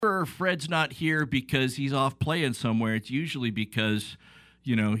Fred's not here because he's off playing somewhere. It's usually because,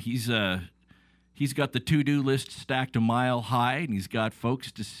 he's got the to-do list stacked a mile high, and he's got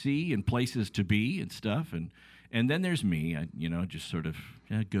folks to see and places to be and stuff. And then there's me. I just sort of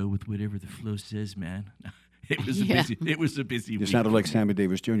go with whatever the flow says, man. It was a busy week. You sounded like Sammy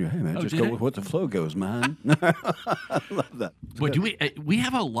Davis Jr. Hey, man, just go with what the flow goes, man. I love that. But we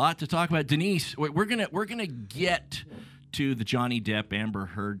have a lot to talk about, Denise. We're gonna get to the Johnny Depp Amber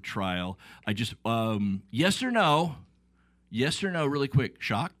Heard trial. I just yes or no, really quick.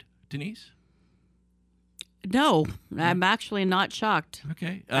 Shocked, Denise? No, I'm actually not shocked.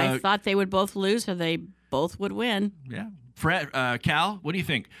 Okay, I thought they would both lose, or they both would win. Yeah. Fred, Cal, what do you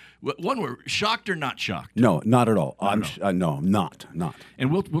think? One word: shocked or not shocked? No, not at all. No, not.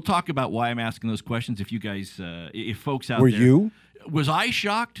 And we'll talk about why I'm asking those questions. If you guys, if folks out Were there, you? Was I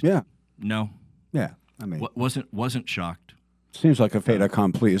shocked? Yeah. No. Yeah. I mean, wasn't shocked. Seems like a fait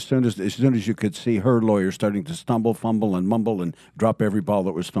accompli. As soon as you could see her lawyer starting to stumble, fumble, and mumble and drop every ball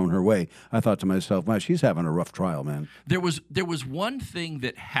that was thrown her way, I thought to myself, "Wow, she's having a rough trial, man." There was one thing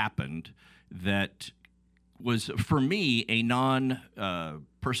that happened that was, for me, a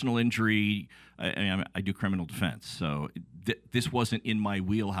non-personal injury. I do criminal defense, so this wasn't in my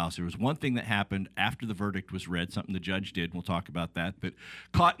wheelhouse. There was one thing that happened after the verdict was read, something the judge did, and we'll talk about that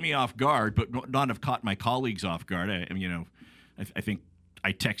caught me off guard, but not have caught my colleagues off guard. I think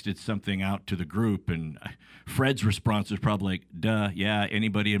I texted something out to the group, and Fred's response was probably like, duh, yeah,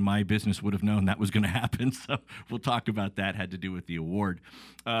 anybody in my business would have known that was going to happen. So we'll talk about that. Had to do with the award.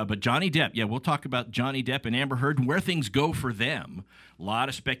 But Johnny Depp, we'll talk about Johnny Depp and Amber Heard and where things go for them. A lot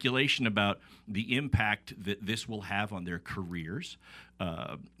of speculation about the impact that this will have on their careers.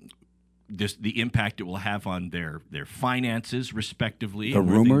 The impact it will have on their finances, respectively. The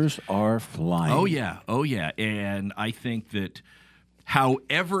rumors are flying. Oh, yeah. And I think that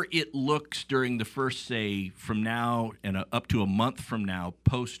however it looks during the first, say, from now and up to a month from now,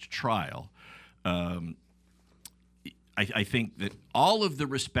 post-trial, I think that all of the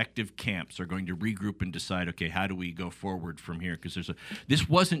respective camps are going to regroup and decide, okay, how do we go forward from here? Because this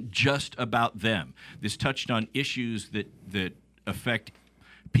wasn't just about them. This touched on issues that affect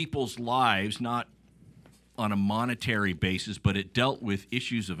people's lives, not on a monetary basis, but it dealt with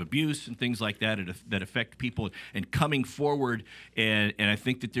issues of abuse and things like that that affect people and coming forward. And I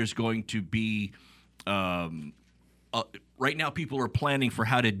think that there's going to be right now people are planning for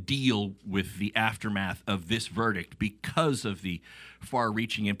how to deal with the aftermath of this verdict because of the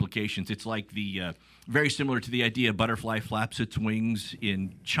far-reaching implications. It's like very similar to the idea a butterfly flaps its wings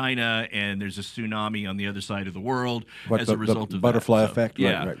in China and there's a tsunami on the other side of the world as a result of butterfly that. effect?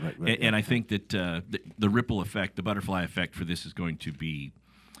 Yeah. Right. And I think that the ripple effect, the butterfly effect for this is going to be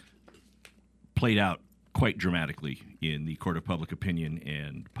played out quite dramatically in the court of public opinion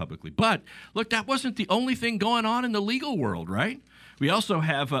and publicly. But, look, that wasn't the only thing going on in the legal world, right? We also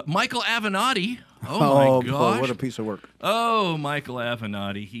have Michael Avenatti. Oh, my gosh. Boy, what a piece of work. Oh, Michael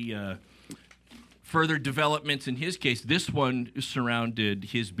Avenatti. He further developments in his case. This one surrounded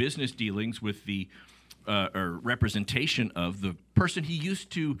his business dealings with the or representation of the person he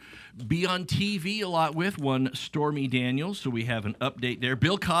used to be on TV a lot with, one Stormy Daniels. So we have an update there.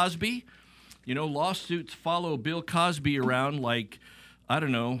 Bill Cosby. Lawsuits follow Bill Cosby around like, I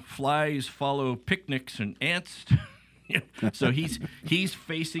don't know, flies follow picnics and ants. So he's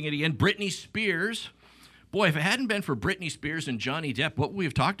facing it again. Britney Spears. Boy, if it hadn't been for Britney Spears and Johnny Depp, what would we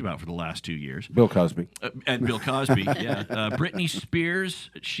have talked about for the last 2 years? Bill Cosby. And Bill Cosby, yeah. Britney Spears,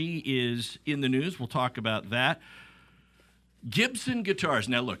 she is in the news. We'll talk about that. Gibson guitars.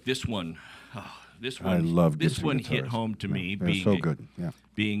 Now, look, this one, I love this Gibson one guitars. hit home to me. They're so good. Yeah.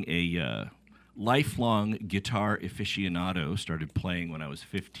 Being a lifelong guitar aficionado, started playing when I was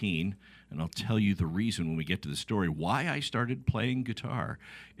 15, and I'll tell you the reason when we get to the story why I started playing guitar,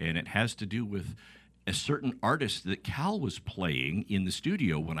 and it has to do with a certain artist that Cal was playing in the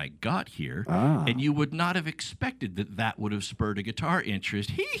studio when I got here, and you would not have expected that would have spurred a guitar interest.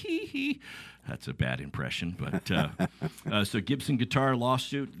 That's a bad impression, but so Gibson guitar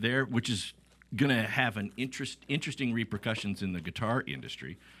lawsuit there, which is going to have an interesting repercussions in the guitar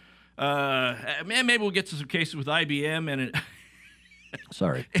industry. Maybe we'll get to some cases with IBM and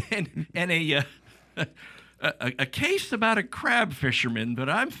Sorry. and a case about a crab fisherman. But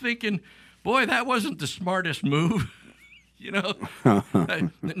I'm thinking, boy, that wasn't the smartest move.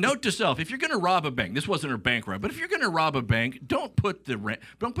 Note to self: if you're going to rob a bank, this wasn't a bank robbery, but if you're going to rob a bank, don't put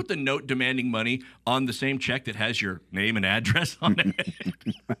the note demanding money on the same check that has your name and address on it.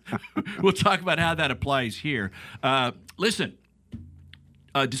 We'll talk about how that applies here. Listen.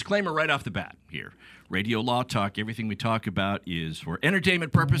 Disclaimer right off the bat here. Radio Law Talk, everything we talk about is for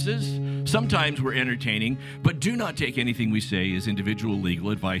entertainment purposes. Sometimes we're entertaining, but do not take anything we say as individual legal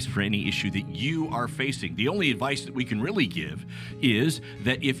advice for any issue that you are facing. The only advice that we can really give is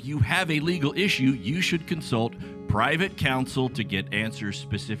that if you have a legal issue, you should consult private counsel to get answers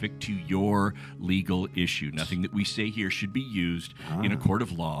specific to your legal issue. Nothing that we say here should be used in a court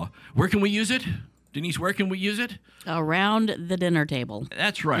of law. Where can we use it? Denise, where can we use it? Around the dinner table.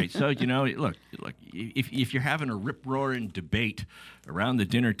 That's right. So, look, if you're having a rip-roaring debate around the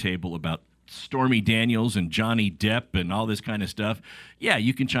dinner table about Stormy Daniels and Johnny Depp and all this kind of stuff, yeah,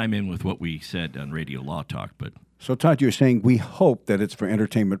 you can chime in with what we said on Radio Law Talk, but... So, Todd, you're saying we hope that it's for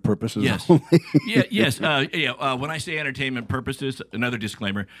entertainment purposes yes. only? Yes. When I say entertainment purposes, another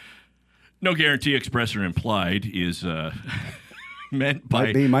disclaimer, no guarantee express or implied is meant by...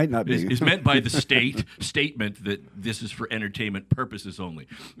 Might be, might not be. Is meant by the statement that this is for entertainment purposes only.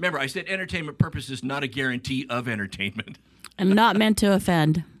 Remember, I said entertainment purposes, not a guarantee of entertainment. And not meant to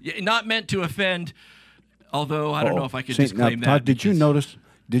offend. Yeah, not meant to offend, although I don't know if I could See, disclaim now, that. Todd, did you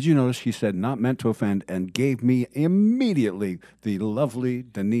notice she said not meant to offend and gave me immediately the lovely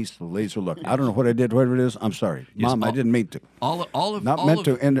Denise laser look. I don't know what I did, whatever it is. I'm sorry. Mom, I didn't mean to. Not meant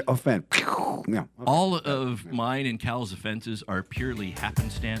to offend. Yeah. Okay. All of mine and Cal's offenses are purely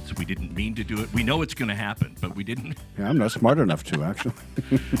happenstance. We didn't mean to do it. We know it's going to happen, but we didn't. Yeah, I'm not smart enough to, actually.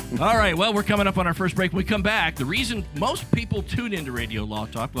 All right, well, we're coming up on our first break. When we come back, the reason most people tune into Radio Law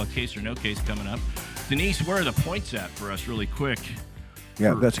Talk, well, Case or No Case coming up. Denise, where are the points at for us really quick?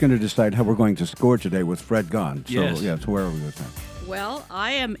 Yeah, that's going to decide how we're going to score today with Fred gone. So, yes. Yeah, so where are we with that? Well,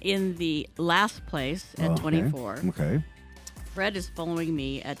 I am in the last place at 24. Okay. Fred is following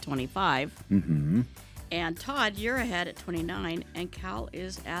me at 25. Mm-hmm. And Todd, you're ahead at 29, and Cal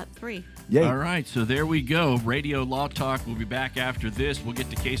is at 3. Yay. All right, so there we go. Radio Law Talk. We'll be back after this. We'll get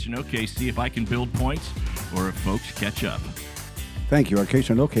to Case or No Case, see if I can build points or if folks catch up. Thank you. Our Case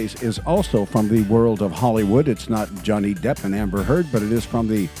or No Case is also from the world of Hollywood. It's not Johnny Depp and Amber Heard, but it is from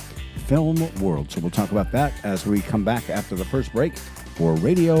the film world. So we'll talk about that as we come back after the first break for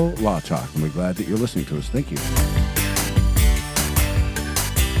Radio Law Talk. And we're glad that you're listening to us. Thank you.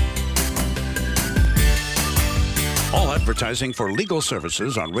 All advertising for legal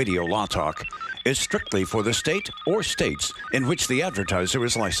services on Radio Law Talk is strictly for the state or states in which the advertiser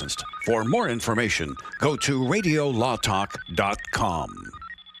is licensed. For more information, go to radiolawtalk.com.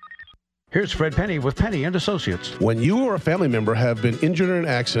 Here's Fred Penny with Penny & Associates. When you or a family member have been injured in an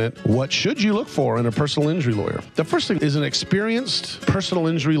accident, what should you look for in a personal injury lawyer? The first thing is an experienced personal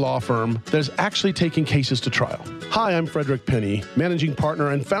injury law firm that is actually taking cases to trial. Hi, I'm Frederick Penny, managing partner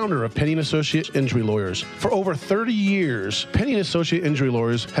and founder of Penny & Associate Injury Lawyers. For over 30 years, Penny & Associate Injury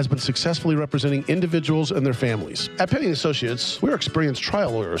Lawyers has been successfully representing individuals and their families. At Penny & Associates, we're experienced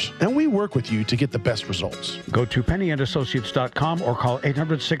trial lawyers, and we work with you to get the best results. Go to pennyandassociates.com or call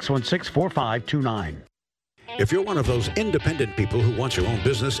 800-616-4529. If you're one of those independent people who wants your own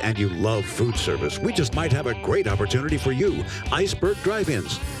business and you love food service, we just might have a great opportunity for you. Iceberg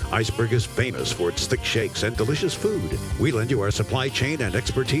Drive-Ins. Iceberg is famous for its thick shakes and delicious food. We lend you our supply chain and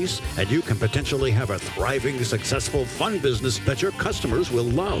expertise, and you can potentially have a thriving, successful, fun business that your customers will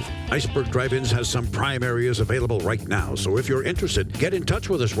love. Iceberg Drive-Ins has some prime areas available right now, so if you're interested, get in touch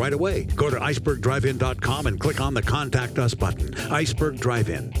with us right away. Go to icebergdrivein.com and click on the Contact Us button. Iceberg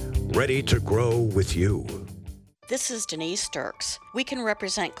Drive-In. Ready to grow with you. This is Denise Sturks. We can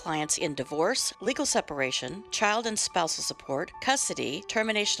represent clients in divorce, legal separation, child and spousal support, custody,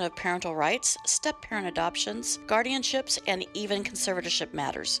 termination of parental rights, step-parent adoptions, guardianships, and even conservatorship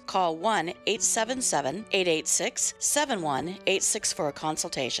matters. Call 1-877-886-7186 for a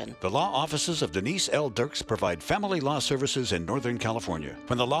consultation. The law offices of Denise L. Dirks provide family law services in Northern California.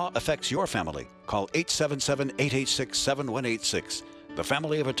 When the law affects your family, call 877-886-7186. The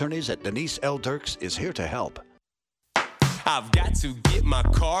family of attorneys at Denise L. Dirks is here to help. I've got to get my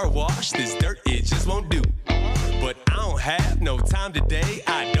car washed. This dirt, it just won't do. But I don't have no time today.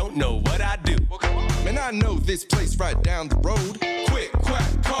 I don't know what I do. Man, I know this place right down the road. Quick,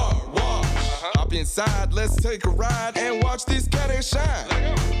 quack, car wash. Hop inside, let's take a ride and watch this cat and shine.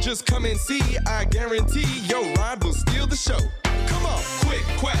 Just come and see, I guarantee your ride will steal the show. Come on, quick,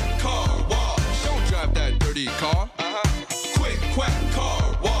 quack, car wash. Don't drive that dirty car. Quick, quack,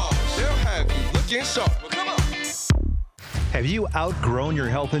 car wash. They'll have you looking sharp. Come on. Hey, Have you outgrown your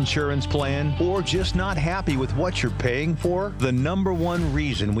health insurance plan or just not happy with what you're paying for? The number one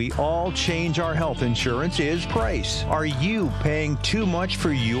reason we all change our health insurance is price. Are you paying too much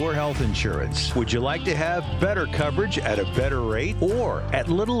for your health insurance? Would you like to have better coverage at a better rate or at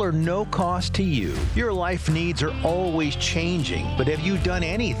little or no cost to you? Your life needs are always changing, but have you done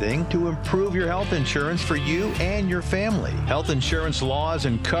anything to improve your health insurance for you and your family? Health insurance laws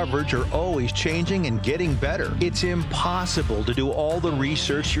and coverage are always changing and getting better. It's impossible to do all the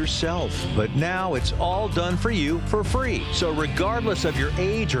research yourself, but now it's all done for you for free. So regardless of your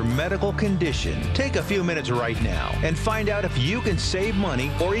age or medical condition, take a few minutes right now and find out if you can save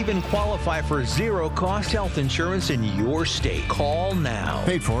money or even qualify for zero-cost health insurance in your state. Call now.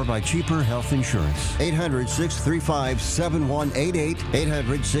 Paid for by Cheaper Health Insurance. 800-635-7188.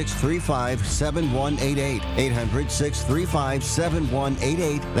 800-635-7188.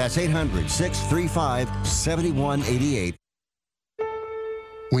 800-635-7188. That's 800-635-7188.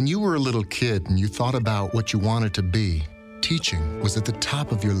 When you were a little kid and you thought about what you wanted to be, teaching was at the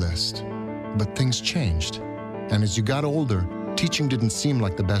top of your list. But things changed. And as you got older, teaching didn't seem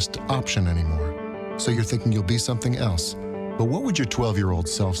like the best option anymore. So you're thinking you'll be something else. But what would your 12-year-old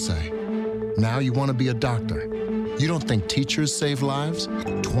self say? Now you want to be a doctor. You don't think teachers save lives?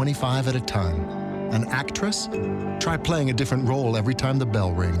 25 at a time. An actress? Try playing a different role every time the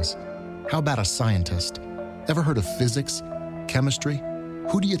bell rings. How about a scientist? Ever heard of physics? Chemistry?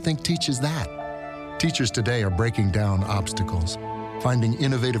 Who do you think teaches that? Teachers today are breaking down obstacles, finding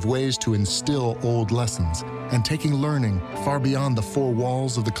innovative ways to instill old lessons, and taking learning far beyond the four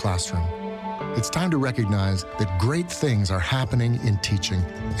walls of the classroom. It's time to recognize that great things are happening in teaching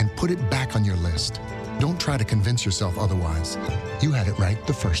and put it back on your list. Don't try to convince yourself otherwise. You had it right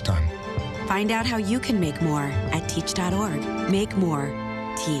the first time. Find out how you can make more at teach.org. Make more.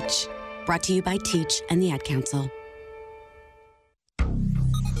 Teach. Brought to you by Teach and the Ad Council.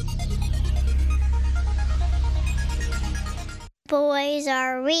 Boys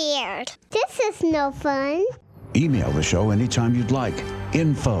are weird. This is no fun. Email the show anytime you'd like.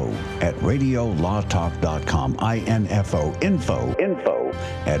 info@radiolawtalk.com. info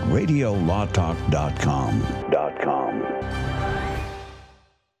 @radiolawtalk.com.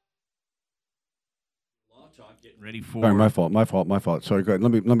 Getting ready for. Sorry, my fault. Sorry, go ahead.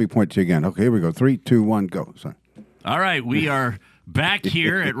 Let me point to you again. Okay, here we go. 3, 2, 1, go. Sorry. All right, we are back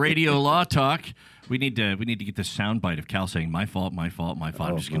here at Radio Law Talk. We need to get the soundbite of Cal saying "my fault." I'm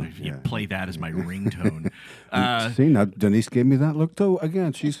just going to play that as my ringtone. See, now Denise gave me that look though.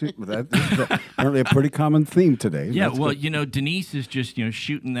 Again, this is apparently a pretty common theme today. Yeah, That's well, good. Denise is just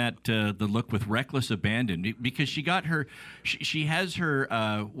shooting that the look with reckless abandon because she got her, she has her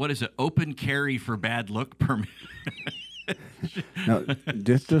open carry for bad look permit. Now,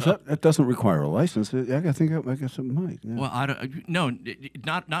 that doesn't require a license. I guess it might. Yeah. Well,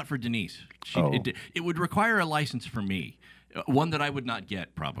 not for Denise. It would require a license for me. One that I would not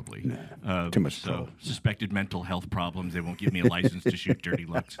get, probably. Too much so suspected mental health problems. They won't give me a license to shoot dirty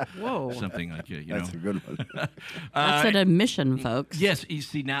looks. Whoa. Something like that. That's a good one. That's an admission, folks. Yes. You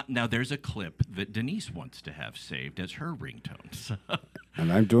see, now there's a clip that Denise wants to have saved as her ringtone. So.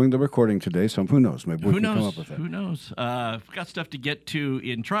 And I'm doing the recording today, so who knows? Maybe we can come up with it. Who knows? We've got stuff to get to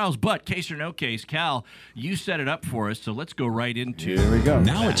in trials, but case or no case, Cal, you set it up for us, so let's go right into. Here we go.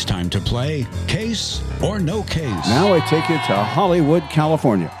 Now it's time to play Case or No Case. Now I take you to Hollywood,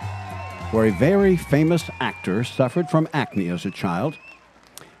 California, where a very famous actor suffered from acne as a child,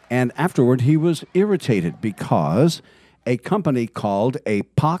 and afterward he was irritated because a company called a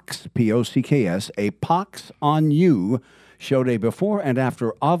Pox, P-O-C-K-S, a Pox on You, showed a before and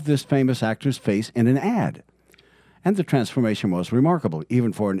after of this famous actor's face in an ad. And the transformation was remarkable,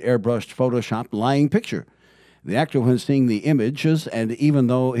 even for an airbrushed, photoshopped, lying picture. The actor, when seeing the images, and even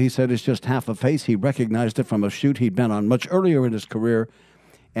though he said it's just half a face, he recognized it from a shoot he'd been on much earlier in his career,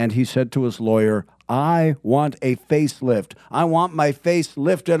 and he said to his lawyer, "I want a facelift. I want my face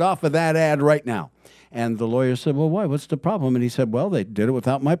lifted off of that ad right now." And the lawyer said, "Well, why? What's the problem?" And he said, "Well, they did it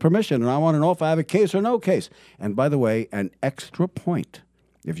without my permission, and I want to know if I have a case or no case." And by the way, an extra point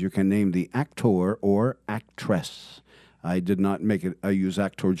if you can name the actor or actress. I did not make it, I use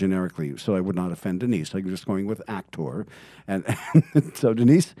actor generically, so I would not offend Denise. I'm just going with actor. And so,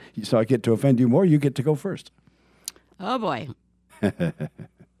 Denise, so I get to offend you more, you get to go first. Oh, boy.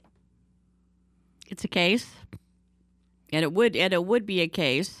 It's a case. And it would be a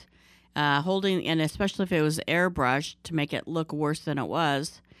case. Holding, and especially if it was airbrushed to make it look worse than it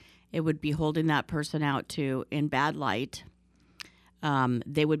was, it would be holding that person out in bad light.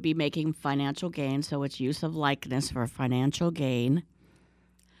 They would be making financial gain, so it's use of likeness for financial gain.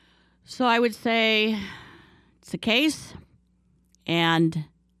 So I would say it's a case. and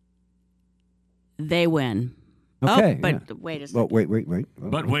they win. Okay. But wait a second. Well, wait.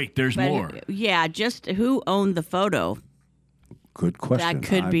 But wait, there's more. Yeah, just who owned the photo? Good question. That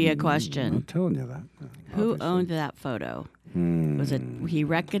could be a question. I'm telling you that. Who owned that photo? Was it? He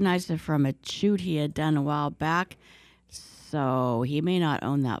recognized it from a shoot he had done a while back, so he may not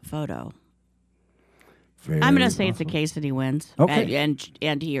own that photo. I'm going to say it's a case that he wins. Okay.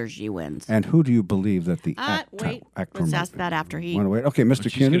 And he or she wins. And who do you believe that the wait, actor let's might ask be? that after he... Wanna wait? Okay,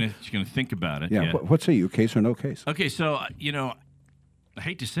 Mr. Cunin. She's going to think about it. Yeah. What say you, case or no case? Okay, so, I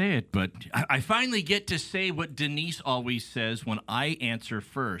hate to say it, but I finally get to say what Denise always says when I answer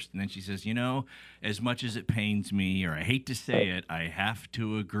first. And then she says, as much as it pains me, or I hate to say it, I have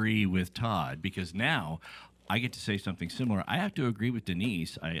to agree with Todd, because now I get to say something similar. I have to agree with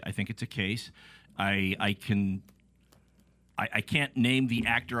Denise. I think it's a case. I can't name the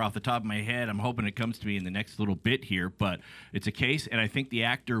actor off the top of my head. I'm hoping it comes to me in the next little bit here, but it's a case, and I think the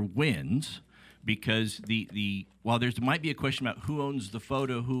actor wins because while there might be a question about who owns the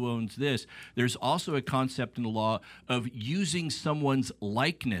photo, who owns this, there's also a concept in the law of using someone's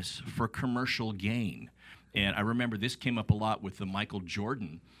likeness for commercial gain. And I remember this came up a lot with the Michael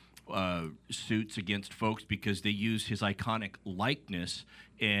Jordan suits against folks because they use his iconic likeness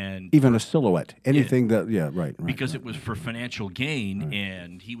and even a silhouette, anything right. Because it was for financial gain,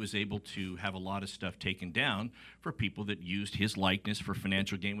 and he was able to have a lot of stuff taken down for people that used his likeness for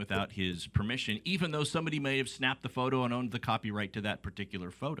financial gain without his permission, even though somebody may have snapped the photo and owned the copyright to that particular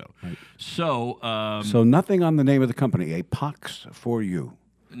photo. Right. So nothing on the name of the company, a pox for you.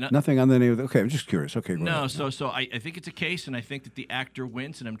 Nothing on the name of the... Okay, I'm just curious. Okay, go ahead. So I think it's a case, and I think that the actor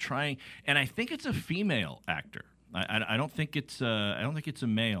wins, and I'm trying... And I think it's a female actor. I don't think it's a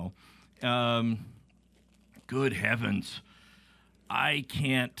male. Good heavens. I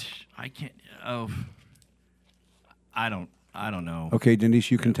don't know. Okay,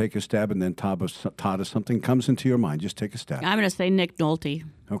 Denise, you can take a stab, and then Todd, if something comes into your mind, just take a stab. I'm going to say Nick Nolte.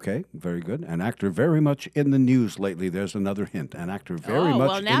 Okay, very good. An actor very much in the news lately. There's another hint. An actor very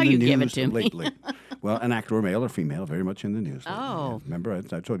much in the news lately. Well, an actor, male or female, very much in the news lately. Oh. Yeah. Remember,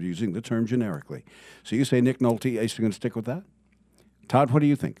 I told you using the term generically. So you say Nick Nolte. Are you going to stick with that? Todd, what do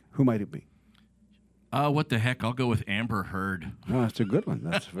you think? Who might it be? What the heck? I'll go with Amber Heard. Oh, that's a good one.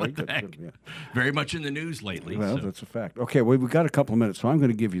 That's very good. Yeah. Very much in the news lately. Well, that's a fact. Okay, well, we've got a couple of minutes, so I'm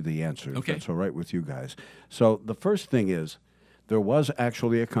going to give you the answer, okay. If that's all right with you guys. So the first thing is, there was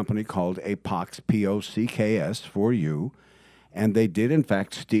actually a company called Pox, P-O-C-K-S, for you, and they did, in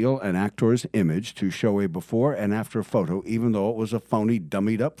fact, steal an actor's image to show a before and after photo, even though it was a phony,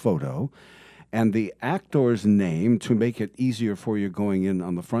 dummied-up photo. And the actor's name, to make it easier for you going in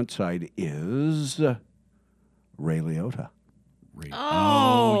on the front side, is Ray Liotta.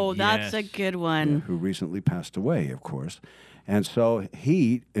 Oh, that's a good one. Yeah, who recently passed away, of course. And so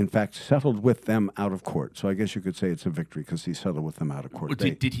he, in fact, settled with them out of court. So I guess you could say it's a victory because he settled with them out of court.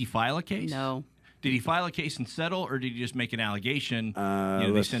 Did he file a case? No. Did he file a case and settle, or did he just make an allegation?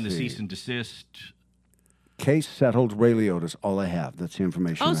 They send a cease and desist. Case settled. Ray Liotta's all I have. That's the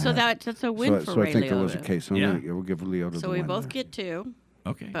information. Oh, so that's a win for Ray Liotta. So I think there was a case. So we'll give Liotta the win. So we both get two.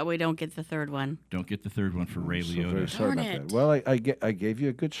 Okay. But we don't get the third one. Don't get the third one for Ray Liotta. Very sorry about that. Well, I gave you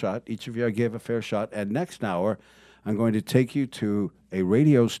a good shot. Each of you, I gave a fair shot. And next hour, I'm going to take you to a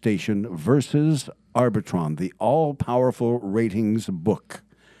radio station versus Arbitron, the all-powerful ratings book.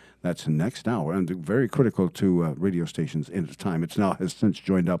 That's next hour, and very critical to radio stations in its time. It's now has since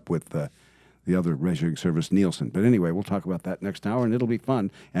joined up with the other measuring service, Nielsen. But anyway, we'll talk about that next hour, and it'll be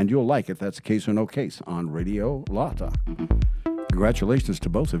fun, and you'll like it. That's Case or No Case on Radio Law Talk. Congratulations to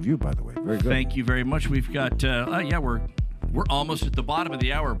both of you, by the way. Very good. Thank you very much. We've got, we're almost at the bottom of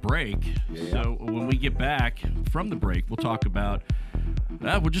the hour break. Yeah. So when we get back from the break, we'll talk about,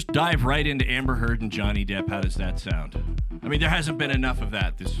 we'll just dive right into Amber Heard and Johnny Depp. How does that sound? I mean, there hasn't been enough of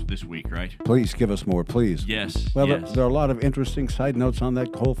that this week, right? Please give us more, please. Yes. Well, yes. There are a lot of interesting side notes on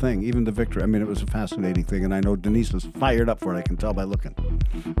that whole thing, even the victory. I mean, it was a fascinating thing, and I know Denise was fired up for it. I can tell by looking.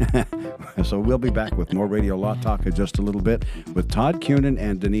 So we'll be back with more Radio Law Talk in just a little bit with Todd Cunin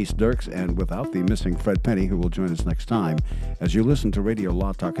and Denise Dirks, and without the missing Fred Penny, who will join us next time as you listen to Radio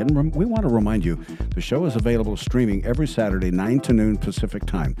Law Talk. And we want to remind you, the show is available streaming every Saturday, 9 to noon Pacific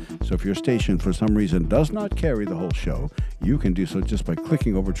time. So if your station, for some reason, does not carry the whole show, you can do so just by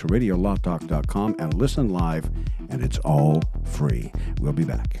clicking over to radiolawtalk.com and listen live, and it's all free. We'll be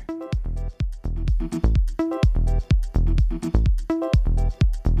back.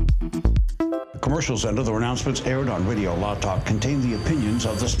 Commercials and other announcements aired on Radio Law Talk contain the opinions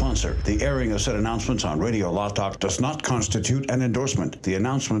of the sponsor. The airing of said announcements on Radio Law Talk does not constitute an endorsement. The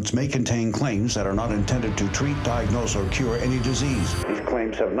announcements may contain claims that are not intended to treat, diagnose, or cure any disease. These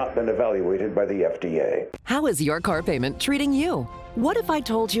claims have not been evaluated by the FDA. How is your car payment treating you? What if I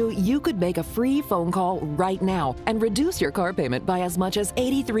told you you could make a free phone call right now and reduce your car payment by as much as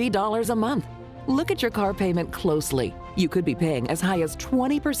 $83 a month? Look at your car payment closely. You could be paying as high as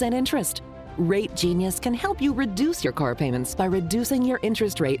 20% interest. Rate Genius can help you reduce your car payments by reducing your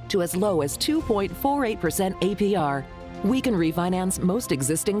interest rate to as low as 2.48% APR. We can refinance most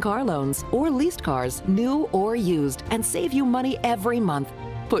existing car loans or leased cars, new or used, and save you money every month.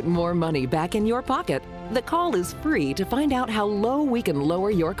 Put more money back in your pocket. The call is free to find out how low we can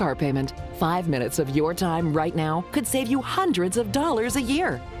lower your car payment. 5 minutes of your time right now could save you hundreds of dollars a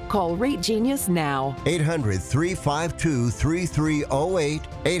year. Call Rate Genius now. 800-352-3308.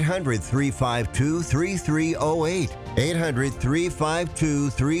 800-352-3308.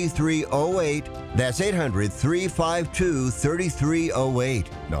 800-352-3308. That's 800-352-3308.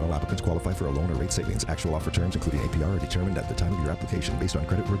 Not all applicants qualify for a loan or rate savings. Actual offer terms, including APR, are determined at the time of your application based on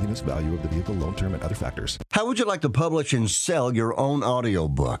creditworthiness, value of the vehicle, loan term, and other factors. How would you like to publish and sell your own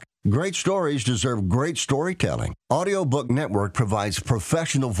audiobook? Great stories deserve great storytelling. Audiobook Network provides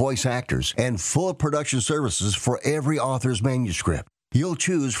professional voice actors and full production services for every author's manuscript. You'll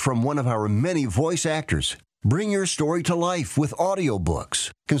choose from one of our many voice actors. Bring your story to life with audiobooks.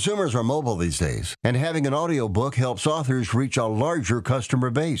 Consumers are mobile these days, and having an audiobook helps authors reach a larger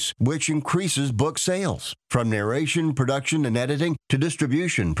customer base, which increases book sales. From narration, production, and editing to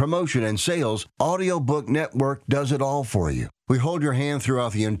distribution, promotion, and sales, Audiobook Network does it all for you. We hold your hand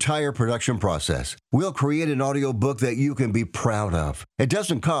throughout the entire production process. We'll create an audiobook that you can be proud of. It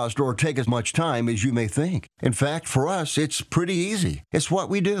doesn't cost or take as much time as you may think. In fact, for us, it's pretty easy. It's what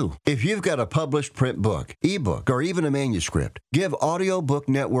we do. If you've got a published print book, ebook, or even a manuscript, give Audiobook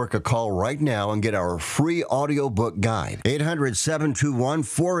Network a call right now and get our free audiobook guide.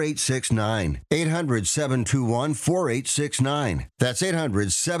 800-721-4869. 800-721-4869. That's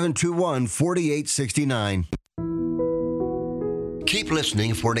 800-721-4869. Keep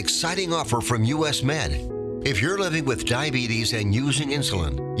listening for an exciting offer from US Med. If you're living with diabetes and using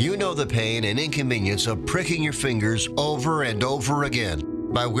insulin, you know the pain and inconvenience of pricking your fingers over and over again.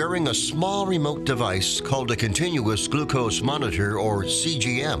 By wearing a small remote device called a continuous glucose monitor, or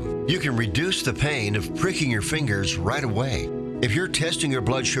CGM, you can reduce the pain of pricking your fingers right away. If you're testing your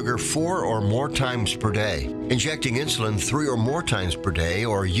blood sugar 4 or more times per day, injecting insulin 3 or more times per day,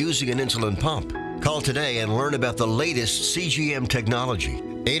 or using an insulin pump, call today and learn about the latest CGM technology.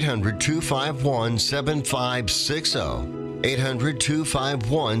 800-251-7560.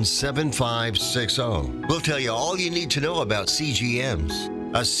 800-251-7560. We'll tell you all you need to know about CGMs.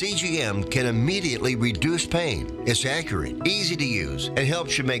 A CGM can immediately reduce pain. It's accurate, easy to use, and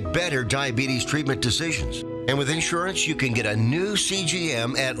helps you make better diabetes treatment decisions. And with insurance, you can get a new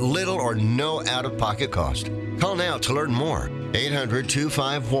CGM at little or no out-of-pocket cost. Call now to learn more.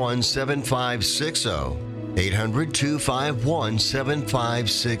 800-251-7560.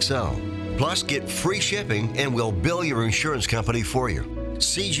 800-251-7560. Plus, get free shipping and we'll bill your insurance company for you.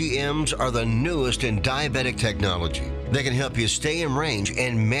 CGMs are the newest in diabetic technology. They can help you stay in range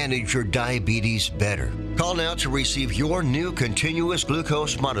and manage your diabetes better. Call now to receive your new continuous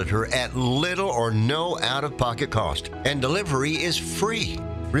glucose monitor at little or no out-of-pocket cost. And delivery is free.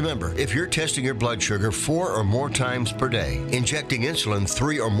 Remember, if you're testing your blood sugar 4 or more times per day, injecting insulin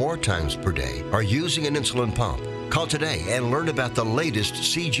 3 or more times per day, or using an insulin pump, call today and learn about the latest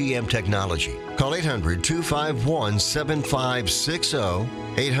CGM technology. Call 800-251-7560.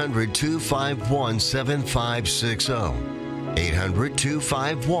 800-251-7560.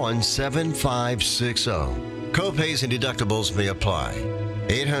 800-251-7560. Copays and deductibles may apply.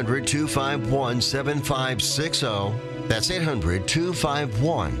 800-251-7560. That's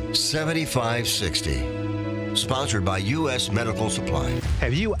 800-251-7560. Sponsored by U.S. Medical Supply.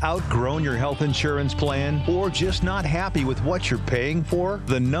 Have you outgrown your health insurance plan or just not happy with what you're paying for?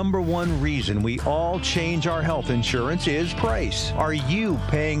 The number one reason we all change our health insurance is price. Are you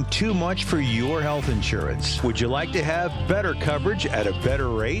paying too much for your health insurance? Would you like to have better coverage at a better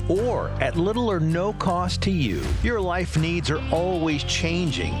rate or at little or no cost to you? Your life needs are always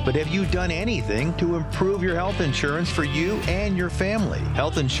changing, but have you done anything to improve your health insurance for you and your family?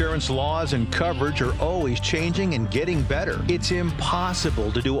 Health insurance laws and coverage are always changing and getting better. It's impossible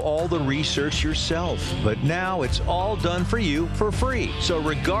impossible to do all the research yourself. But now it's all done for you for free. So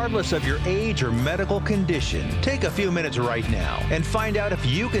regardless of your age or medical condition, take a few minutes right now and find out if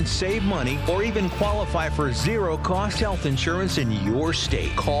you can save money or even qualify for zero-cost health insurance in your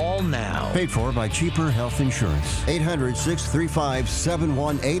state. Call now. Paid for by Cheaper Health Insurance.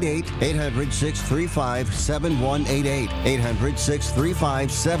 800-635-7188. 800-635-7188.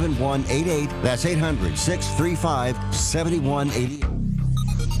 800-635-7188. That's 800-635-7188.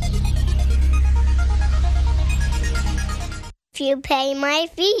 If you pay my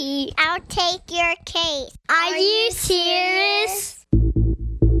fee, I'll take your case. Are you serious?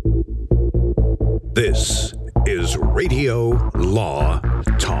 This is Radio Law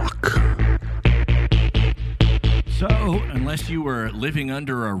Talk. So, unless you were living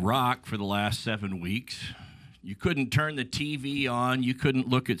under a rock for the last 7 weeks, you couldn't turn the TV on, you couldn't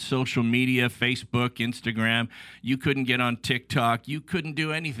look at social media, Facebook, Instagram, you couldn't get on TikTok, you couldn't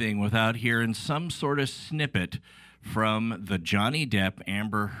do anything without hearing some sort of snippet from the Johnny Depp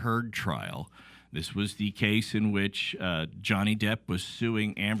Amber Heard trial. This was the case in which Johnny Depp was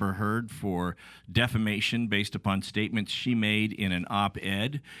suing Amber Heard for defamation based upon statements she made in an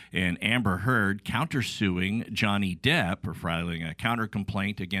op-ed, and Amber Heard countersuing Johnny Depp, or filing a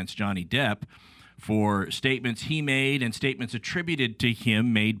counter-complaint against Johnny Depp for statements he made and statements attributed to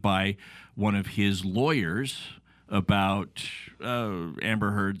him made by one of his lawyers about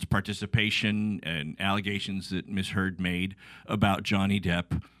Amber Heard's participation and allegations that Ms. Heard made about Johnny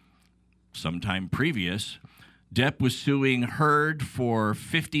Depp sometime previous. Depp was suing Heard for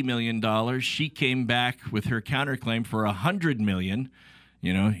 $50 million. She came back with her counterclaim for $100 million.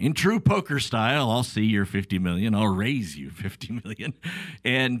 You know, in true poker style, I'll see your $50 million. I'll raise you $50 million.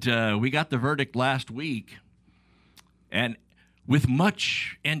 And we got the verdict last week. And with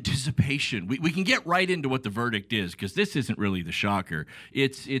much anticipation, we can get right into what the verdict is, because this isn't really the shocker.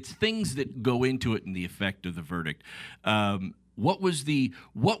 It's things that go into it and the effect of the verdict. What was the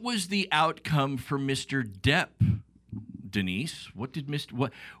outcome for Mr. Depp, Denise? What did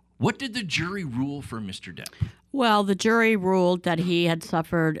the jury rule for Mr. Depp? Well, the jury ruled that he had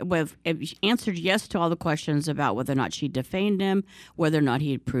answered yes to all the questions about whether or not she defamed him, whether or not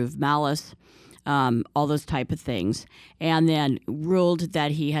he had proved malice, all those type of things, and then ruled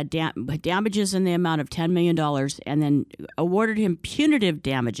that he had damages in the amount of $10 million, and then awarded him punitive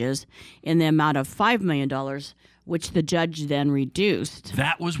damages in the amount of $5 million, which the judge then reduced.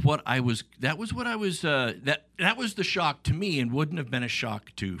 That was the shock to me, and wouldn't have been a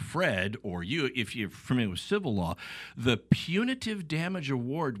shock to Fred or you if you're familiar with civil law. The punitive damage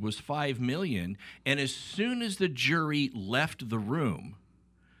award was $5 million, and as soon as the jury left the room,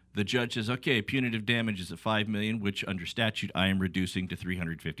 the judge says, "Okay, punitive damage is at $5 million, which under statute I am reducing to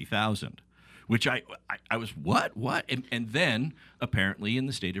 $350,000." Which I was, what? And then, apparently, in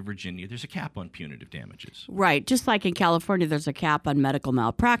the state of Virginia, there's a cap on punitive damages. Right. Just like in California, there's a cap on medical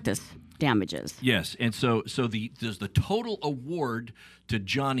malpractice damages. Yes. And so the total award to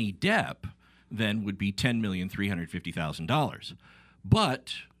Johnny Depp then would be $10,350,000.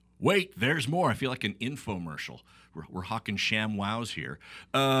 But wait, there's more. I feel like an infomercial. We're hawking sham wows here.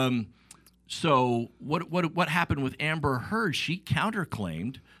 So what happened with Amber Heard? She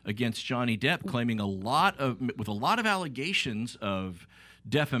counterclaimed against Johnny Depp, claiming with a lot of allegations of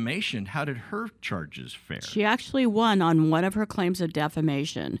defamation. How did her charges fare? She actually won on one of her claims of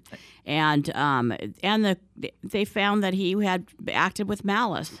defamation, and they found that he had acted with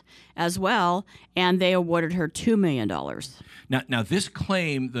malice as well, and they awarded her $2 million. Now this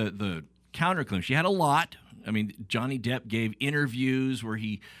claim, the counterclaim, she had a lot. I mean, Johnny Depp gave interviews where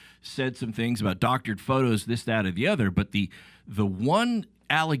he said some things about doctored photos, this, that, or the other. But the one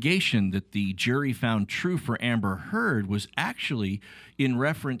allegation that the jury found true for Amber Heard was actually in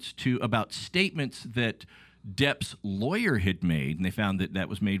reference to about statements that Depp's lawyer had made, and they found that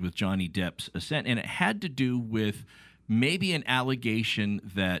was made with Johnny Depp's assent, and it had to do with maybe an allegation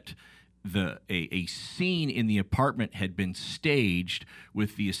that a scene in the apartment had been staged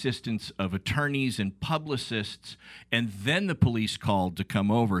with the assistance of attorneys and publicists, and then the police called to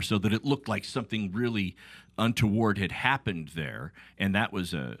come over so that it looked like something really untoward had happened there, and that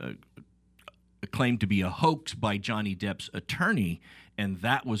was a claim to be a hoax by Johnny Depp's attorney, and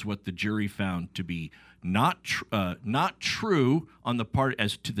that was what the jury found to be not true on the part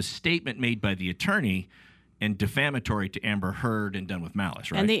as to the statement made by the attorney, and defamatory to Amber Heard and done with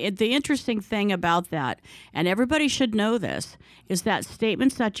malice, right? And the interesting thing about that, and everybody should know this, is that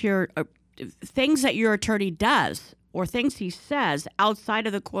statements that things that your attorney does or things he says outside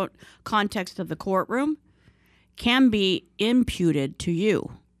of the context of the courtroom can be imputed to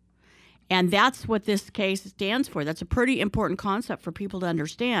you. And that's what this case stands for. That's a pretty important concept for people to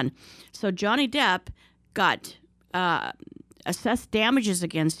understand. So Johnny Depp got assessed damages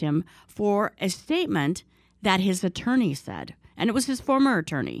against him for a statement that his attorney said. And it was his former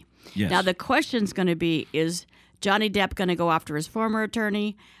attorney. Yes. Now, the question's going to be, is Johnny Depp going to go after his former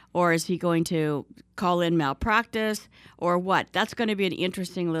attorney, or is he going to call in malpractice, or what? That's going to be an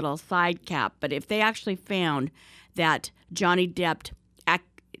interesting little side cap. But if they actually found that Johnny Depp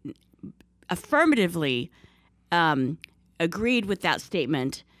affirmatively agreed with that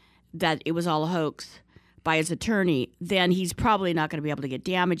statement, that it was all a hoax by his attorney, then he's probably not going to be able to get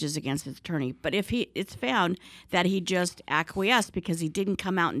damages against his attorney. But if it's found that he just acquiesced because he didn't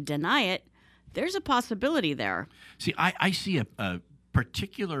come out and deny it, there's a possibility there. See, I see a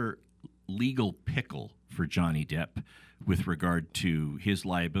particular legal pickle for Johnny Depp with regard to his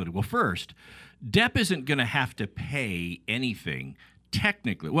liability. Well, first, Depp isn't going to have to pay anything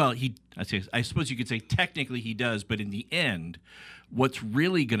technically. Well, I suppose you could say technically he does, but in the end, what's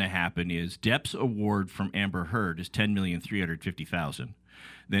really going to happen is Depp's award from Amber Heard is $10,350,000.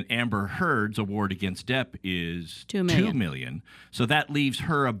 Then Amber Heard's award against Depp is $2 million. So that leaves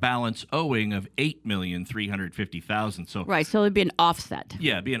her a balance owing of $8,350,000. So right, so it'd be an offset.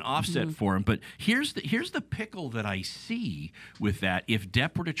 Yeah, it'd be an offset for him. But here's the pickle that I see with that. If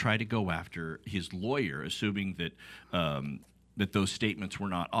Depp were to try to go after his lawyer, assuming that that those statements were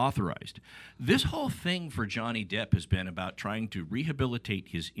not authorized. This whole thing for Johnny Depp has been about trying to rehabilitate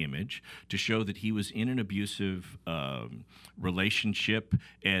his image, to show that he was in an abusive relationship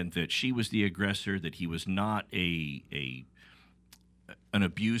and that she was the aggressor, that he was not an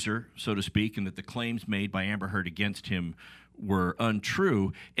abuser, so to speak, and that the claims made by Amber Heard against him were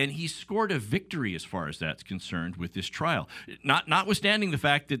untrue, and he scored a victory as far as that's concerned with this trial. Notwithstanding the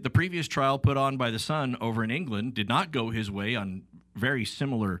fact that the previous trial put on by The Sun over in England did not go his way on very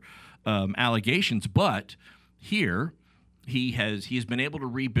similar allegations, but here he has been able to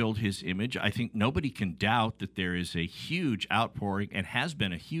rebuild his image. I think nobody can doubt that there is a huge outpouring, and has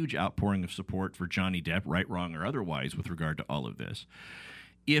been a huge outpouring of support for Johnny Depp, right, wrong, or otherwise, with regard to all of this.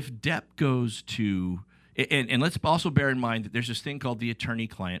 If Depp goes to And let's also bear in mind that there's this thing called the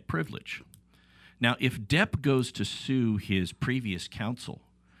attorney-client privilege. Now, if Depp goes to sue his previous counsel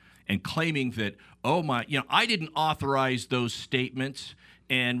and claiming that, I didn't authorize those statements,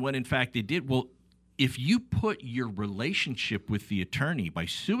 and when in fact they did, well, if you put your relationship with the attorney by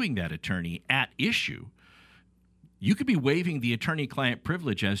suing that attorney at issue, you could be waiving the attorney-client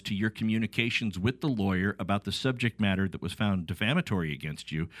privilege as to your communications with the lawyer about the subject matter that was found defamatory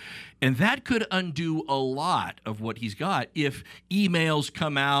against you. And that could undo a lot of what he's got if emails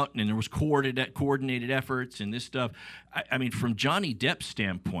come out and there was coordinated efforts and this stuff. I mean, from Johnny Depp's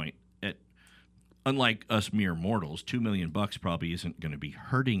standpoint, unlike us mere mortals, $2 million probably isn't going to be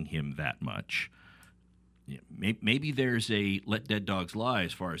hurting him that much. Maybe there's a let dead dogs lie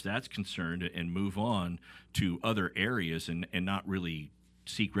as far as that's concerned, and move on to other areas and not really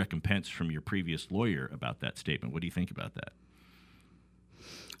seek recompense from your previous lawyer about that statement. What do you think about that?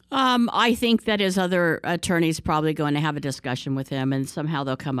 I think that his other attorney's probably going to have a discussion with him, and somehow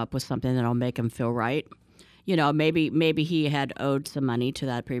they'll come up with something that'll make him feel right. Maybe he had owed some money to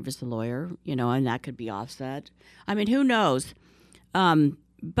that previous lawyer, and that could be offset. I mean, who knows?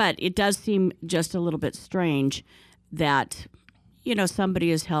 But it does seem just a little bit strange that, somebody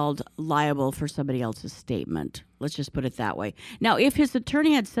is held liable for somebody else's statement. Let's just put it that way. Now, if his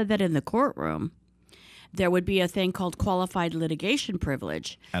attorney had said that in the courtroom, there would be a thing called qualified litigation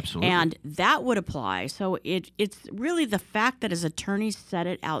privilege. Absolutely. And that would apply. So it's really the fact that his attorney said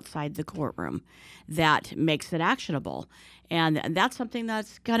it outside the courtroom that makes it actionable. And that's something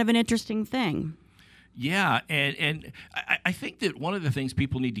that's kind of an interesting thing. Yeah, and I think that one of the things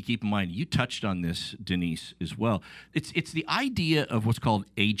people need to keep in mind, you touched on this, Denise, as well, it's the idea of what's called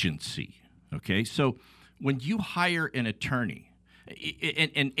agency, okay? So when you hire an attorney,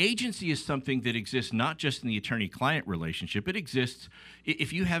 an agency is something that exists not just in the attorney-client relationship. It exists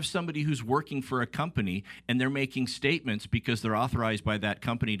if you have somebody who's working for a company and they're making statements because they're authorized by that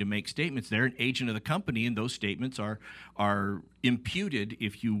company to make statements. They're an agent of the company, and those statements are imputed,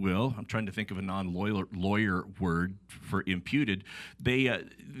 if you will. I'm trying to think of a non-lawyer word for imputed.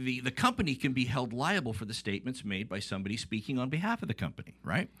 The company can be held liable for the statements made by somebody speaking on behalf of the company,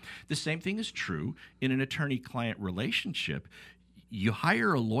 right? The same thing is true in an attorney-client relationship. You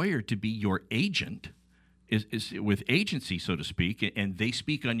hire a lawyer to be your agent, is with agency, so to speak, and they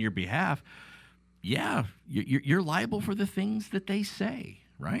speak on your behalf. Yeah, you're liable for the things that they say,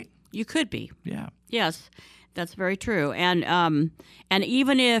 right? You could be. Yeah. Yes, that's very true. And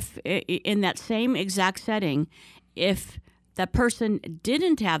even if in that same exact setting, if that person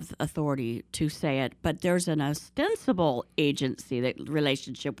didn't have authority to say it, but there's an ostensible agency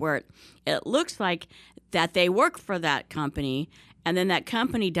relationship where it looks like that they work for that company, and then that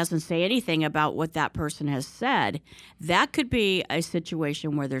company doesn't say anything about what that person has said. That could be a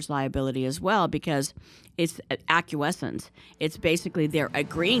situation where there's liability as well, because it's acquiescence. It's basically they're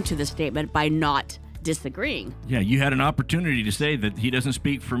agreeing to the statement by not disagreeing. Yeah, you had an opportunity to say that he doesn't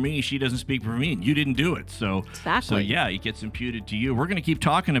speak for me, she doesn't speak for me, and you didn't do it. So, exactly. So yeah, it gets imputed to you. We're going to keep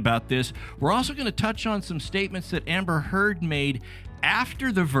talking about this. We're also going to touch on some statements that Amber Heard made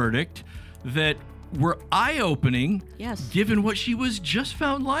after the verdict that were eye-opening, yes, given what she was just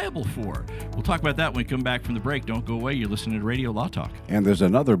found liable for. We'll talk about that when we come back from the break. Don't go away. You're listening to Radio Law Talk. And there's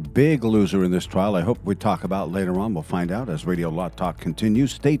another big loser in this trial I hope we talk about later on. We'll find out as Radio Law Talk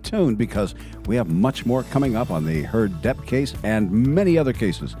continues. Stay tuned, because we have much more coming up on the Heard-Depp case and many other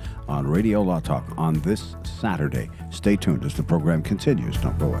cases on Radio Law Talk on this Saturday. Stay tuned as the program continues.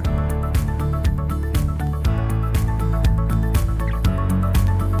 Don't go away.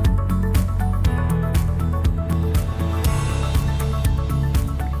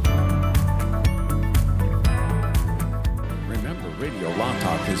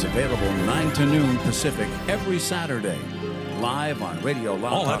 Is available 9 to noon Pacific every Saturday, live on Radio Law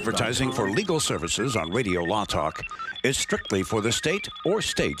Talk. All advertising for legal services on Radio Law Talk is strictly for the state or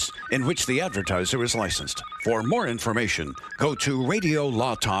states in which the advertiser is licensed. For more information, go to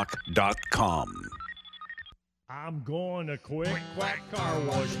radiolawtalk.com. I'm going to Quick Quack Car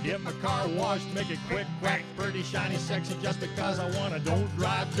Wash. Get my car washed, make it quick, quack, pretty, shiny, sexy, just because I want to. Don't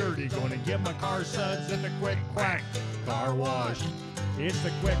drive dirty. Going to get my car suds in the Quick Quack Car Wash. It's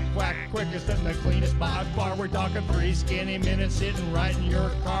the Quick Quack, quickest and the cleanest by far. We're talking 3 skinny minutes sitting right in your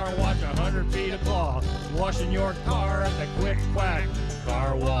car wash. 100 feet of cloth, washing your car at the Quick Quack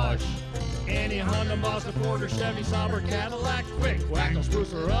Car Wash. Any Honda, Mazda, Ford, or Chevy, Saab, or Cadillac, Quick Quack will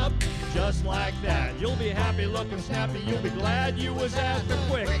spruce her up just like that. You'll be happy, looking snappy, you'll be glad you was at the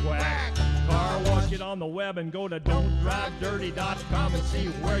Quick Quack Car Wash. Get on the web and go to don'tdrivedirty.com and see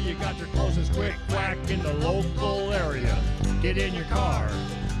where you got your closest Quick Quack in the local area. Get in your car,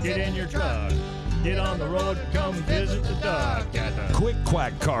 get in your truck, get on the road, come visit the duck at the Quick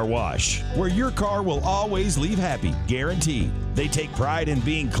Quack Car Wash, where your car will always leave happy, guaranteed. They take pride in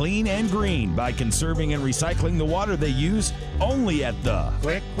being clean and green by conserving and recycling the water they use, only at the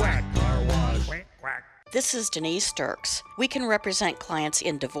Quick Quack Car Wash. Quick Quack. This is Denise Sturks. We can represent clients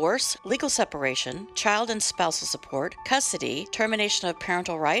in divorce, legal separation, child and spousal support, custody, termination of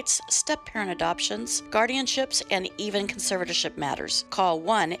parental rights, step-parent adoptions, guardianships, and even conservatorship matters. Call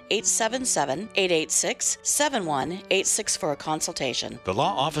 1-877-886-7186 for a consultation. The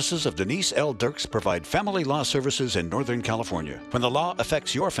law offices of Denise L. Dirks provide family law services in Northern California. When the law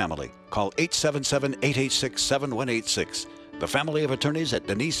affects your family, call 877-886-7186. The family of attorneys at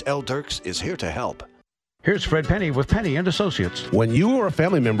Denise L. Dirks is here to help. Here's Fred Penny with Penny and Associates. When you or a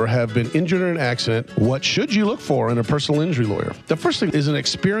family member have been injured in an accident, what should you look for in a personal injury lawyer? The first thing is an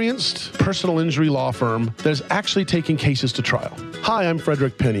experienced personal injury law firm that is actually taking cases to trial. Hi, I'm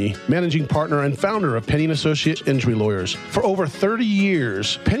Frederick Penny, managing partner and founder of Penny & Associate Injury Lawyers. For over 30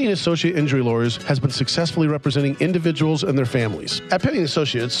 years, Penny & Associate Injury Lawyers has been successfully representing individuals and their families. At Penny &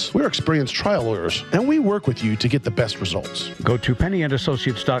 Associates, we're experienced trial lawyers, and we work with you to get the best results. Go to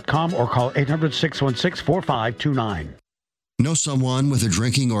pennyandassociates.com or call 800-616-4529. Know someone with a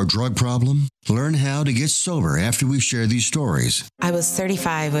drinking or drug problem? Learn how to get sober after we share these stories. I was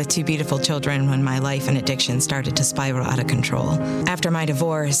 35 with 2 beautiful children when my life and addiction started to spiral out of control. After my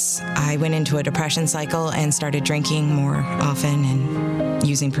divorce, I went into a depression cycle and started drinking more often and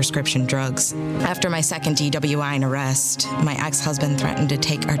using prescription drugs. After my second DWI and arrest, my ex-husband threatened to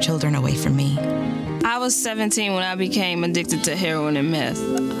take our children away from me. I was 17 when I became addicted to heroin and meth.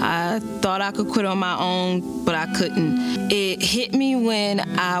 I thought I could quit on my own, but I couldn't. It hit me when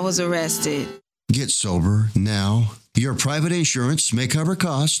I was arrested. Get sober now. Your private insurance may cover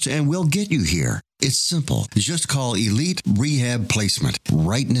costs and we'll get you here. It's simple. Just call Elite Rehab Placement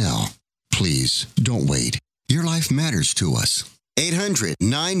right now. Please, don't wait. Your life matters to us.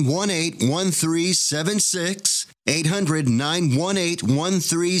 800-918-1376.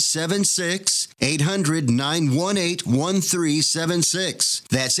 800-918-1376. 800-918-1376.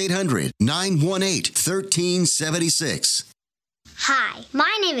 That's 800-918-1376. Hi,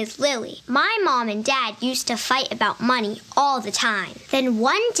 my name is Lily. My mom and dad used to fight about money all the time. Then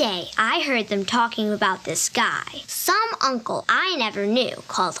one day, I heard them talking about this guy, some uncle I never knew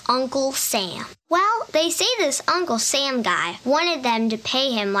called Uncle Sam. Well, they say this Uncle Sam guy wanted them to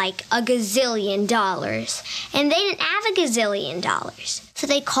pay him like $1 gazillion, and they didn't have $1 gazillion. So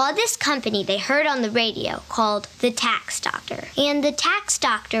they called this company they heard on the radio called the Tax Doctor. And the Tax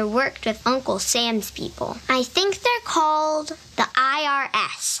Doctor worked with Uncle Sam's people. I think they're called the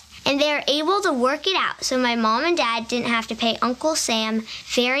IRS. And they were able to work it out so my mom and dad didn't have to pay Uncle Sam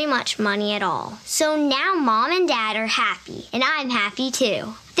very much money at all. So now Mom and Dad are happy, and I'm happy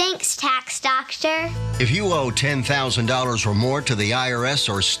too. Thanks, Tax Doctor. If you owe $10,000 or more to the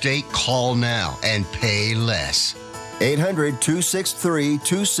IRS or state, call now and pay less.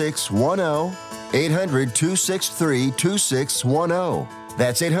 800-263-2610. 800-263-2610.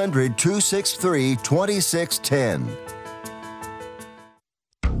 That's 800-263-2610.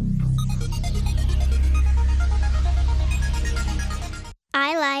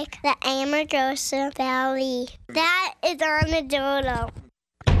 I like the Amargosa Valley. That is on the dodo.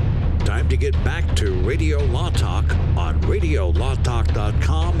 Time to get back to Radio Law Talk on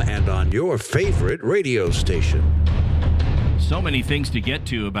RadioLawTalk.com and on your favorite radio station. So many things to get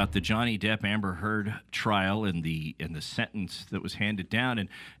to about the Johnny Depp Amber Heard trial and the sentence that was handed down,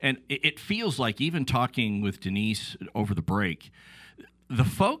 and it feels like, even talking with Denise over the break, the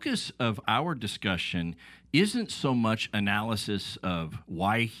focus of our discussion isn't so much analysis of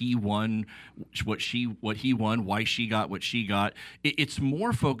why he won what he won, why she got what she got. It's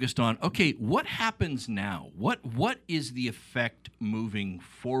more focused on, okay, what happens now? What is the effect moving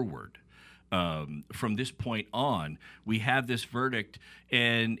forward? From this point on, we have this verdict,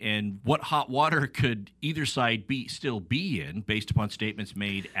 and what hot water could either side still be in based upon statements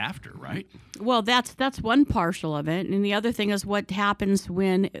made after, right? Well, that's one partial of it, and the other thing is what happens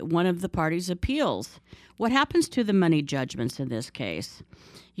when one of the parties appeals. What happens to the money judgments in this case?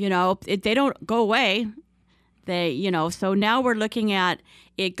 They don't go away. So now we're looking at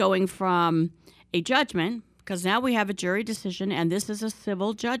it going from a judgment, because now we have a jury decision, and this is a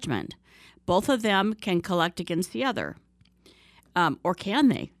civil judgment. Both of them can collect against the other, or can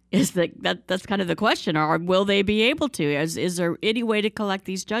they? That's kind of the question. Or will they be able to? Is there any way to collect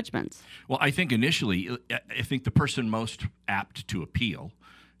these judgments? Well, I think initially, I think the person most apt to appeal,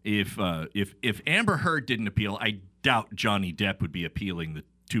 if Amber Heard didn't appeal, I doubt Johnny Depp would be appealing the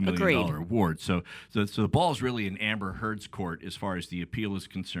 $2 million award. So the ball's really in Amber Heard's court as far as the appeal is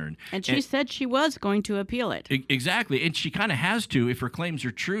concerned. And she said she was going to appeal it. Exactly. And she kind of has to, if her claims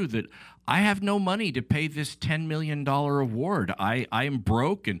are true, that I have no money to pay this $10 million award. I am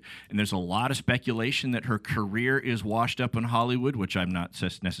broke, and there's a lot of speculation that her career is washed up in Hollywood, which I'm not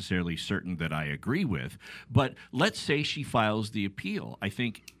necessarily certain that I agree with. But let's say she files the appeal. I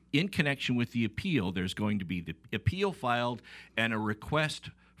think in connection with the appeal, there's going to be the appeal filed and a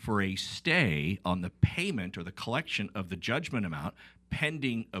request for a stay on the payment or the collection of the judgment amount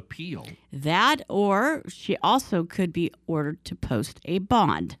pending appeal. That, or she also could be ordered to post a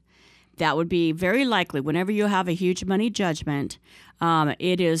bond. That would be very likely. Whenever you have a huge money judgment,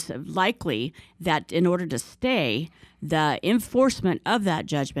 it is likely that in order to stay the enforcement of that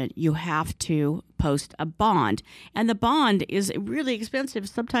judgment, you have to post a bond. And the bond is really expensive.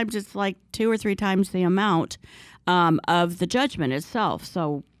 Sometimes it's like 2 or 3 times the amount of the judgment itself.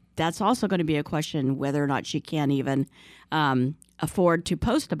 So that's also going to be a question whether or not she can even afford to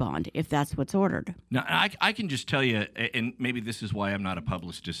post a bond if that's what's ordered. Now, I can just tell you, and maybe this is why I'm not a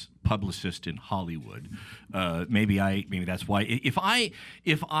publicist in Hollywood. Maybe that's why. If I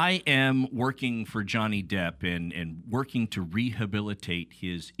am working for Johnny Depp and working to rehabilitate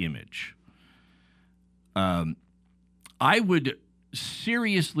his image, I would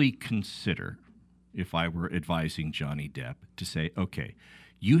seriously consider, if I were advising Johnny Depp, to say, okay,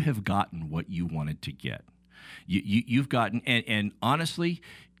 you have gotten what you wanted to get. You've gotten, and honestly,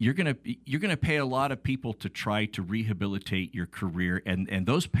 you're gonna pay a lot of people to try to rehabilitate your career, and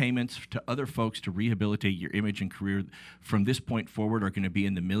those payments to other folks to rehabilitate your image and career from this point forward are going to be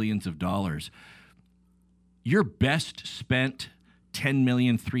in the millions of dollars. Your best spent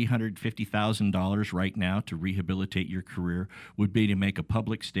 $10,350,000 right now to rehabilitate your career would be to make a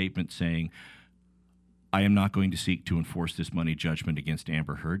public statement saying, I am not going to seek to enforce this money judgment against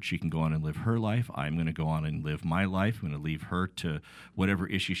Amber Heard. She can go on and live her life. I'm going to go on and live my life. I'm going to leave her to whatever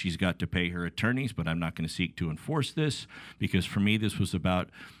issue she's got to pay her attorneys, but I'm not going to seek to enforce this, because for me this was about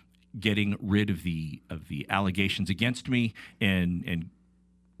getting rid of the allegations against me and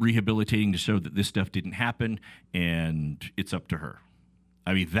rehabilitating to show that this stuff didn't happen, and it's up to her.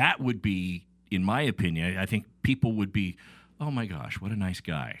 I mean, that would be, in my opinion, I think people would be, oh my gosh, what a nice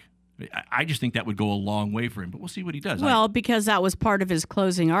guy. I just think that would go a long way for him, but we'll see what he does. Well, because that was part of his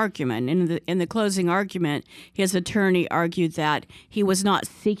closing argument. In the closing argument, his attorney argued that he was not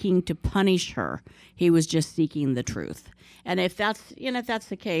seeking to punish her. He was just seeking the truth. And if that's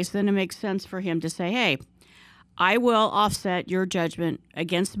the case, then it makes sense for him to say, hey, I will offset your judgment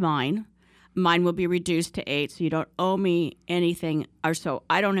against mine. Mine will be reduced to 8, so you don't owe me anything, or so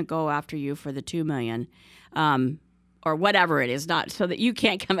I don't go after you for the $2 million, or whatever it is, not so that you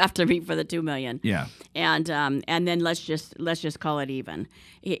can't come after me for the $2 million. Yeah. And then let's just call it even.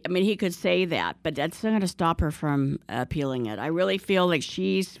 He could say that, but that's not going to stop her from appealing it. I really feel like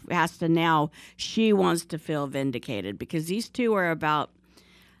she wants to feel vindicated, because these two are about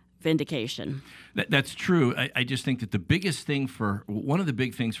vindication. That's true. I just think that one of the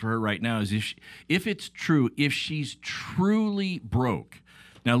big things for her right now is if it's true, if she's truly broke.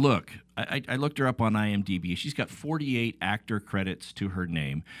 Now, look, I looked her up on IMDb. She's got 48 actor credits to her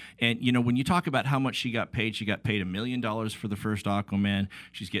name. And, when you talk about how much she got paid $1 million for the first Aquaman.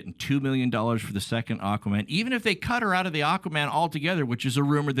 She's getting $2 million for the second Aquaman. Even if they cut her out of the Aquaman altogether, which is a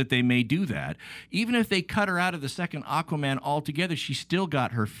rumor that they may do that, even if they cut her out of the second Aquaman altogether, she still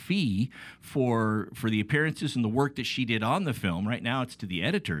got her fee for the appearances and the work that she did on the film. Right now it's to the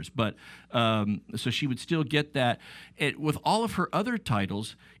editors. But so she would still get that. With all of her other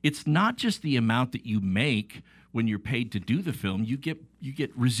titles, it's not just the amount that you make when you're paid to do the film. You get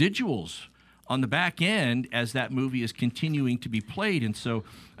residuals on the back end as that movie is continuing to be played. And so,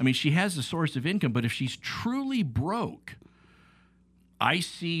 she has a source of income, but if she's truly broke, I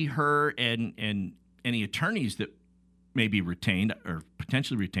see her and any attorneys that may be retained or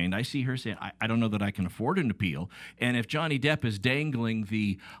potentially retained, I see her saying, I don't know that I can afford an appeal. And if Johnny Depp is dangling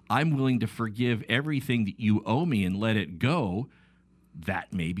I'm willing to forgive everything that you owe me and let it go,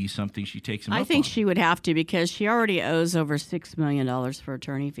 that may be something she takes him up on. I think she would have to, because she already owes over $6 million for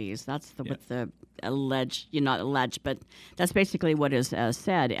attorney fees. That's what the alleged, not alleged, but that's basically what is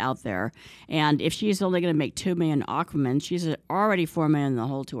said out there. And if she's only going to make $2 million Aquaman, she's already $4 million in the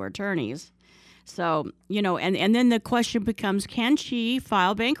hole to her attorneys. So, and then the question becomes, can she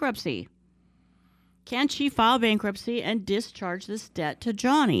file bankruptcy? Can she file bankruptcy and discharge this debt to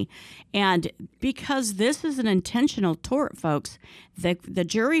Johnny? And because this is an intentional tort, folks, the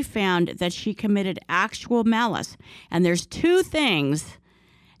jury found that she committed actual malice. And there's two things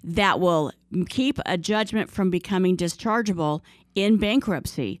that will keep a judgment from becoming dischargeable in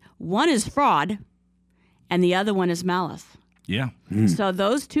bankruptcy. One is fraud, and the other one is malice. Yeah. So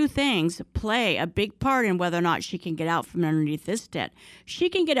those two things play a big part in whether or not she can get out from underneath this debt. She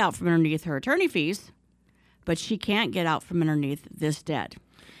can get out from underneath her attorney fees, but she can't get out from underneath this debt.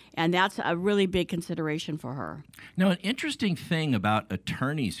 And that's a really big consideration for her. Now, an interesting thing about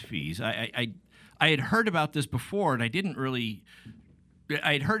attorney's fees, I had heard about this before, and I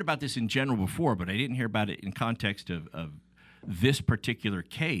had heard about this in general before, but I didn't hear about it in context of this particular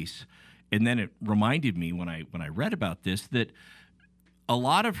case. And then it reminded me when I read about this that a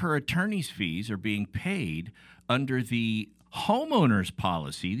lot of her attorney's fees are being paid under the homeowners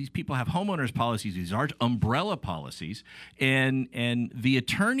policy. These people have homeowners policies. These aren't umbrella policies. And the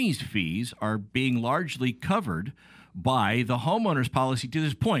attorney's fees are being largely covered by the homeowners policy to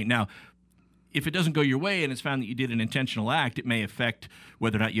this point. Now, if it doesn't go your way and it's found that you did an intentional act, it may affect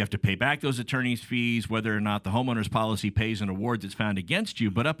whether or not you have to pay back those attorney's fees, whether or not the homeowner's policy pays an award that's found against you.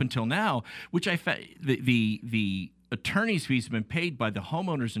 But up until now, which the attorney's fees have been paid by the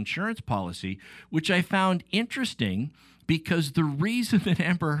homeowner's insurance policy, which I found interesting because the reason that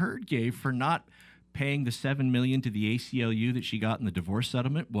Amber Heard gave for not paying the $7 million to the ACLU that she got in the divorce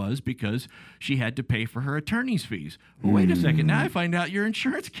settlement was because she had to pay for her attorney's fees. Well, wait a second. Now I find out your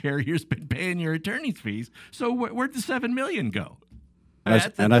insurance carrier's been paying your attorney's fees. So where'd the $7 million go?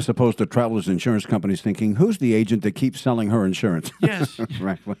 And I suppose the traveler's insurance company's thinking, who's the agent that keeps selling her insurance? Yes.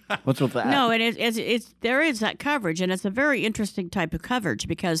 Right. What's with that? No, and there is that coverage, and it's a very interesting type of coverage,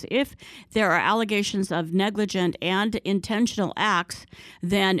 because if there are allegations of negligent and intentional acts,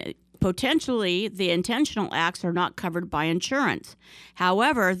 then potentially the intentional acts are not covered by insurance.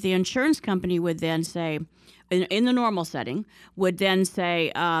 However, the insurance company would then say, in the normal setting, would then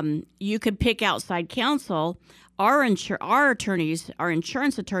say, you could pick outside counsel. Our insurance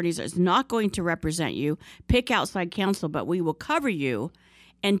attorneys is not going to represent you. Pick outside counsel, but we will cover you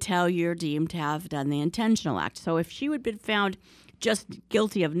until you're deemed to have done the intentional act. So if she would have been found just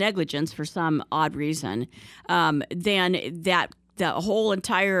guilty of negligence for some odd reason, then the whole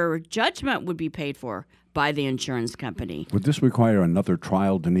entire judgment would be paid for by the insurance company. Would this require another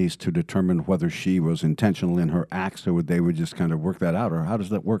trial, Denise, to determine whether she was intentional in her acts, or they would just kind of work that out, or how does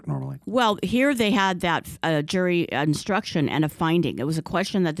that work normally? Well, here they had that jury instruction and a finding. It was a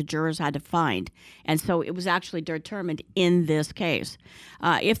question that the jurors had to find, and so it was actually determined in this case.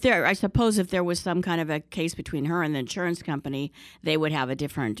 I suppose if there was some kind of a case between her and the insurance company, they would have a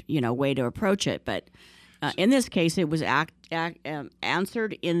different, way to approach it. But in this case, it was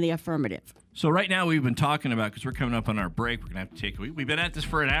answered in the affirmative. So right now we've been talking about, because we're coming up on our break, we're going to have to take, we've been at this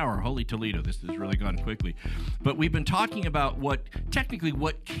for an hour. Holy Toledo, this has really gone quickly. But we've been talking about what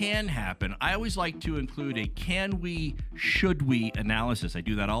can happen. I always like to include a can we, should we analysis. I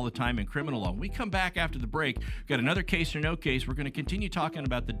do that all the time in criminal law. When we come back after the break, we've got another case or no case. We're going to continue talking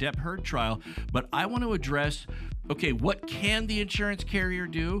about the Depp Heard trial, but I want to address, okay, what can the insurance carrier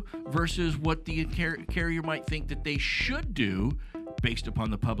do versus what the carrier might think that they should do based upon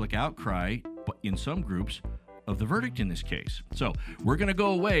the public outcry in some groups of the verdict in this case. So we're going to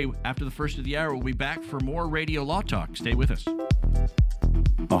go away after the first of the hour. We'll be back for more Radio Law Talk. Stay with us.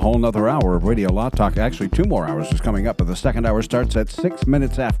 A whole nother hour of Radio Law Talk. Actually, 2 more hours is coming up, but the second hour starts at 6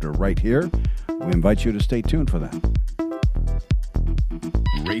 minutes after right here. We invite you to stay tuned for that.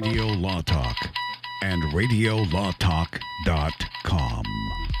 Radio Law Talk and RadioLawTalk.com.